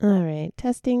right.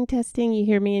 Testing, testing. You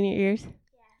hear me in your ears? Yeah.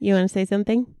 You want to say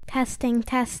something? Testing,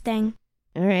 testing.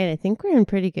 All right. I think we're in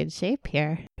pretty good shape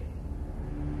here.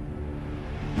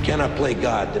 You cannot play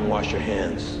God, then wash your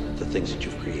hands of the things that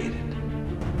you've created.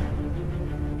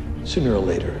 Sooner or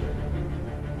later,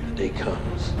 the day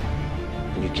comes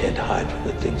when you can't hide from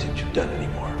the things that you've done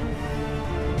anymore.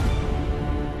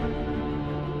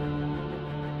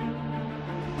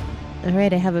 All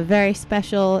right. I have a very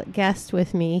special guest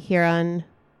with me here on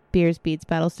Beers Beats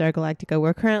Battlestar Galactica.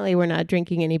 We're not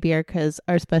drinking any beer because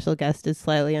our special guest is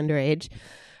slightly underage.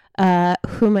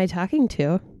 Who am I talking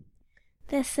to?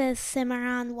 This is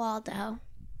Cimarron Waldo.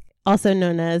 Also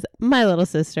known as my little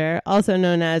sister, also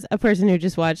known as a person who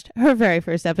just watched her very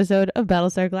first episode of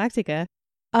Battlestar Galactica.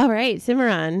 All right,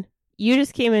 Cimarron, you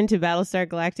just came into Battlestar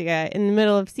Galactica in the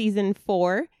middle of season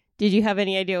 4. Did you have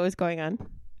any idea what was going on?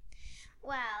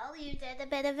 Well, you did a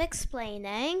bit of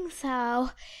explaining.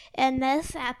 So, in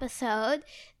this episode,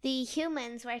 the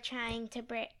humans were trying to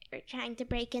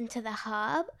break into the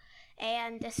hub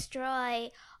and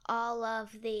destroy all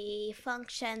of the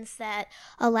functions that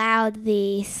allowed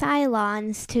the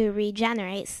Cylons to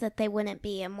regenerate so that they wouldn't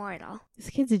be immortal. This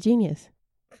kid's a genius.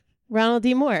 Ronald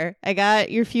D. Moore. I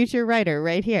got your future writer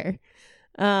right here.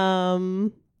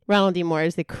 Ronald D. Moore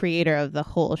is the creator of the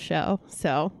whole show,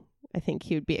 so I think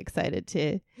he would be excited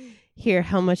to hear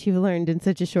how much you've learned in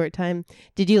such a short time.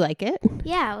 Did you like it?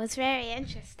 Yeah, it was very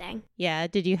interesting. Yeah.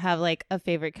 Did you have like a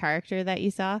favorite character that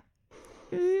you saw?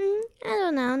 I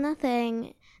don't know.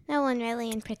 Nothing. No one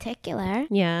really in particular.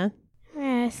 Yeah.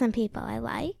 There are some people I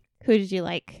like. Who did you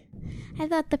like? I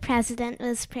thought the president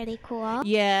was pretty cool.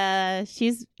 Yeah,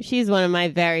 she's one of my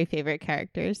very favorite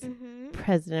characters. Mm-hmm.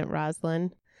 President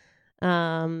Roslin.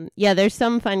 Yeah, there's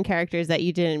some fun characters that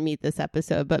you didn't meet this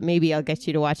episode, but maybe I'll get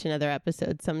you to watch another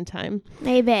episode sometime.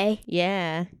 Maybe.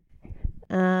 Yeah.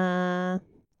 Do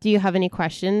you have any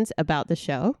questions about the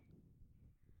show?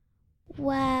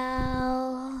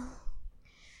 Well,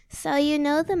 so you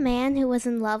know the man who was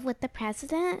in love with the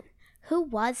president? Who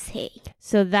was he?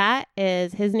 So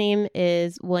his name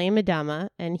is William Adama,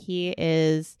 and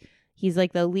he's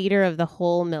like the leader of the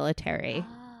whole military.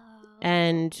 Oh.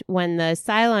 And when the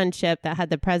Cylon ship that had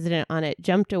the president on it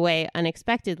jumped away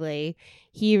unexpectedly,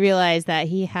 he realized that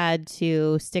he had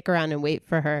to stick around and wait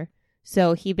for her.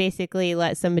 So he basically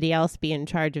let somebody else be in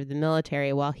charge of the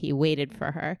military while he waited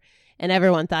for her. And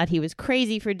everyone thought he was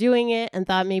crazy for doing it and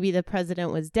thought maybe the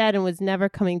president was dead and was never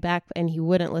coming back, and he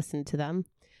wouldn't listen to them.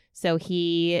 So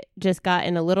he just got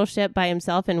in a little ship by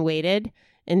himself and waited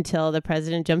until the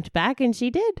president jumped back, and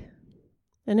she did.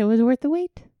 And it was worth the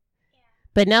wait. Yeah.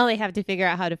 But now they have to figure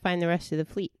out how to find the rest of the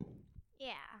fleet.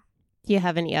 Yeah. Do you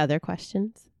have any other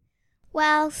questions?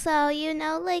 Well, so you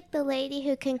know, like the lady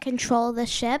who can control the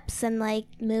ships and like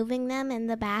moving them in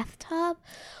the bathtub?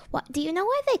 What do you know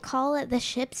why they call it the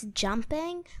ships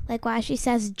jumping? Like why she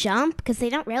says jump? Because they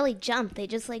don't really jump. They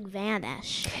just like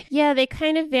vanish. Yeah, they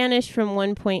kind of vanish from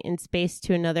one point in space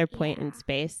to another point in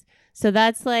space. So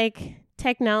that's like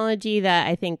technology that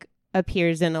I think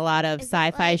appears in a lot of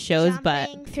sci-fi shows,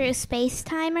 but through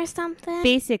space-time or something?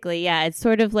 Basically, yeah. It's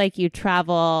sort of like you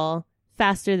travel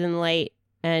faster than light.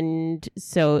 And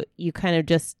so you kind of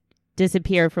just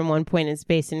disappear from one point in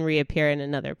space and reappear in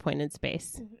another point in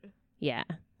space. Mm-hmm. Yeah.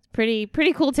 Pretty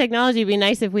cool technology. It'd be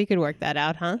nice if we could work that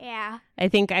out, huh? Yeah. I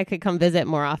think I could come visit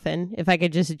more often if I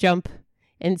could just jump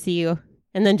and see you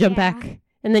and then jump back.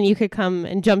 And then you could come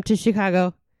and jump to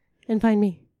Chicago and find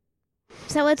me.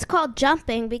 So it's called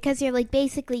jumping because you're like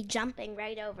basically jumping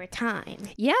right over time.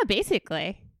 Yeah,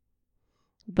 basically.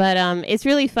 But it's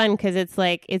really fun because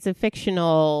it's a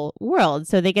fictional world.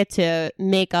 So they get to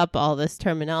make up all this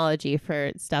terminology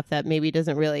for stuff that maybe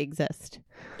doesn't really exist.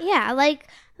 Yeah, like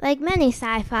many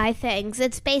sci-fi things.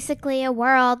 It's basically a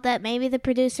world that maybe the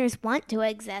producers want to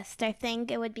exist or think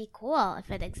it would be cool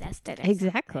if it existed.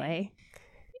 Exactly.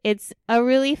 It's a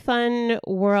really fun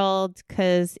world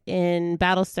because in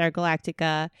Battlestar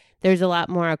Galactica, there's a lot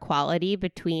more equality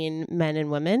between men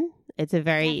and women. It's a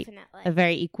very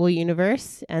equal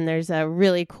universe, and there's a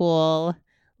really cool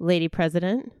lady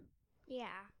president. Yeah.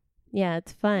 Yeah,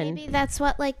 it's fun. Maybe that's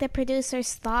what like the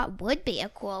producers thought would be a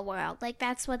cool world. Like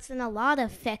that's what's in a lot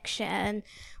of fiction,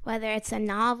 whether it's a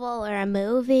novel or a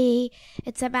movie.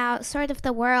 It's about sort of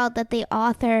the world that the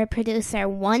author producer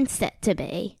wants it to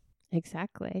be.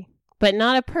 Exactly. But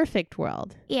not a perfect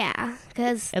world. Yeah,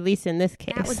 because at least in this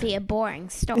case, that would be a boring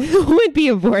story. It would be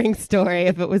a boring story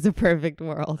if it was a perfect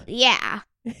world. Yeah.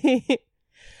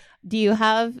 Do you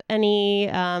have any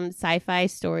sci-fi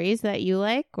stories that you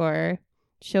like, or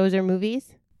shows or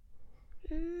movies?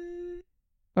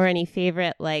 Or any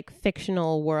favorite like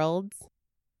fictional worlds?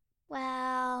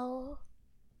 Well,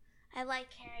 like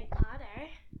Harry Potter.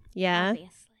 Yeah.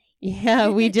 Obviously. Yeah,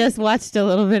 we just watched a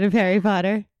little bit of Harry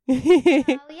Potter. Oh,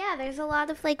 yeah, there's a lot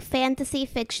of like fantasy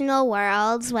fictional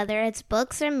worlds, whether it's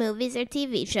books or movies or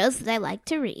TV shows that I like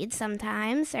to read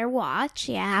sometimes or watch,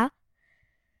 yeah.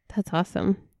 That's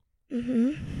awesome.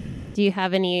 Mm-hmm. Do you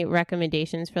have any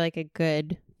recommendations for like a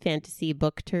good fantasy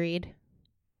book to read?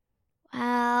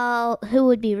 Well, who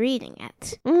would be reading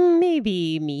it?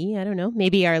 Maybe me. I don't know.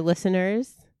 Maybe our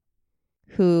listeners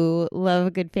who love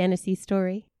a good fantasy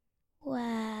story.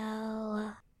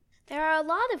 Well, there are a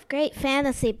lot of great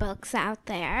fantasy books out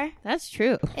there. That's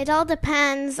true. It all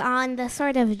depends on the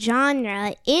sort of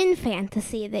genre in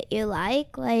fantasy that you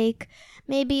like. Like,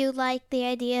 maybe you like the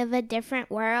idea of a different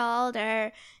world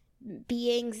or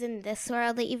beings in this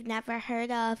world that you've never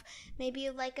heard of. Maybe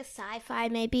you like a sci-fi.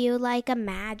 Maybe you like a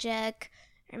magic,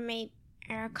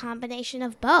 or a combination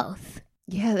of both.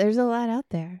 Yeah, there's a lot out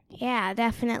there. Yeah,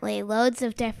 definitely. Loads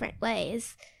of different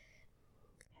ways.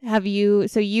 So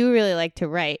you really like to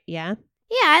write, yeah?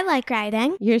 Yeah, I like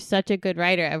writing. You're such a good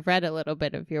writer. I've read a little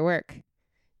bit of your work.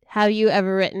 Have you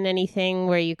ever written anything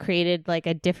where you created like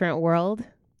a different world?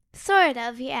 Sort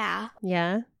of, yeah.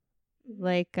 Yeah?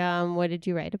 Like, what did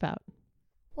you write about?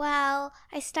 Well,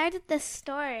 I started this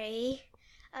story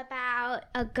about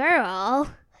a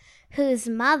girl whose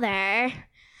mother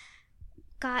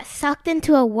got sucked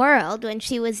into a world when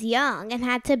she was young and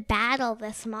had to battle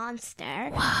this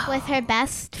monster with her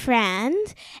best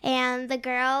friend. And the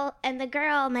girl,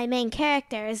 my main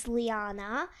character is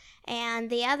Liana,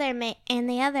 and the other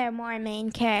more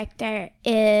main character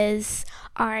is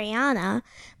Ariana,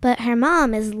 but her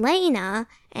mom is Lena,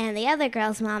 and the other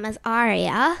girl's mom is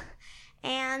Aria.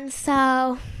 And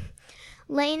so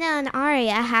Lena and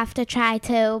Aria have to try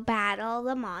to battle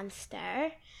the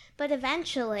monster. But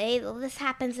eventually, this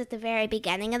happens at the very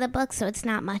beginning of the book, so it's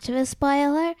not much of a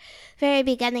spoiler. Very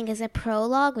beginning is a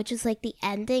prologue, which is like the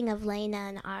ending of Lena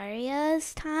and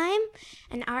Aria's time,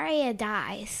 and Aria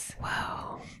dies.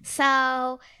 Wow.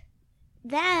 So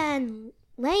then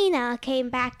Lena came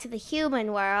back to the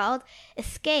human world,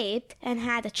 escaped, and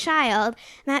had a child.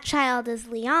 And that child is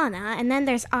Liana. And then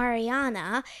there's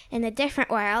Ariana in a different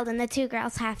world, and the two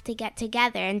girls have to get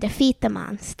together and defeat the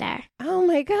monster. Oh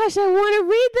my gosh, I want to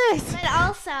read this. But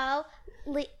also,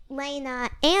 Lena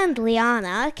and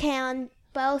Liana can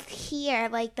both hear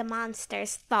like the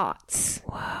monster's thoughts.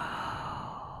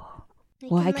 Wow.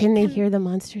 Why can they hear the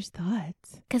monster's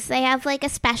thoughts? Because they have like a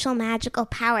special magical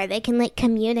power. They can like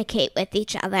communicate with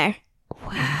each other.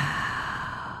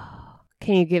 Wow.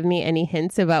 Can you give me any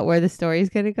hints about where the story's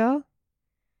going to go?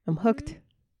 I'm hooked.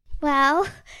 Well,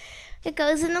 it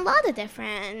goes in a lot of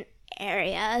different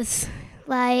areas.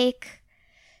 Like,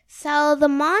 so the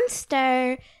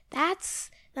monster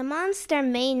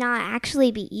may not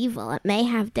actually be evil. It may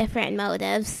have different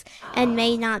motives and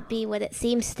may not be what it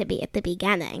seems to be at the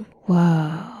beginning.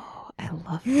 Whoa. I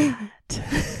love that.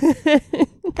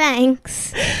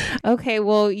 Thanks. Okay,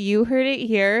 well, you heard it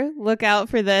here. Look out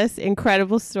for this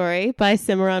incredible story by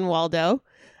Cimarron Waldo.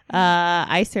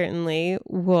 I certainly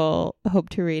will hope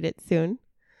to read it soon.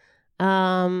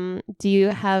 Do you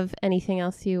have anything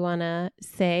else you want to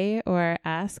say or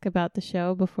ask about the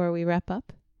show before we wrap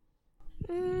up?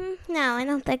 No, I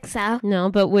don't think so. No,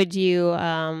 but would you,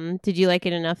 did you like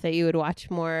it enough that you would watch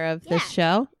more of this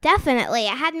show? Definitely.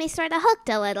 It had me sort of hooked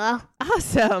a little.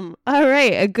 Awesome. All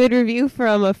right. A good review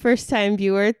from a first-time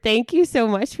viewer. Thank you so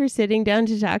much for sitting down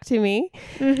to talk to me.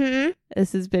 Mm-hmm.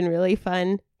 This has been really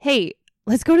fun. Hey,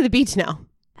 let's go to the beach now.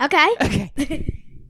 Okay. Okay.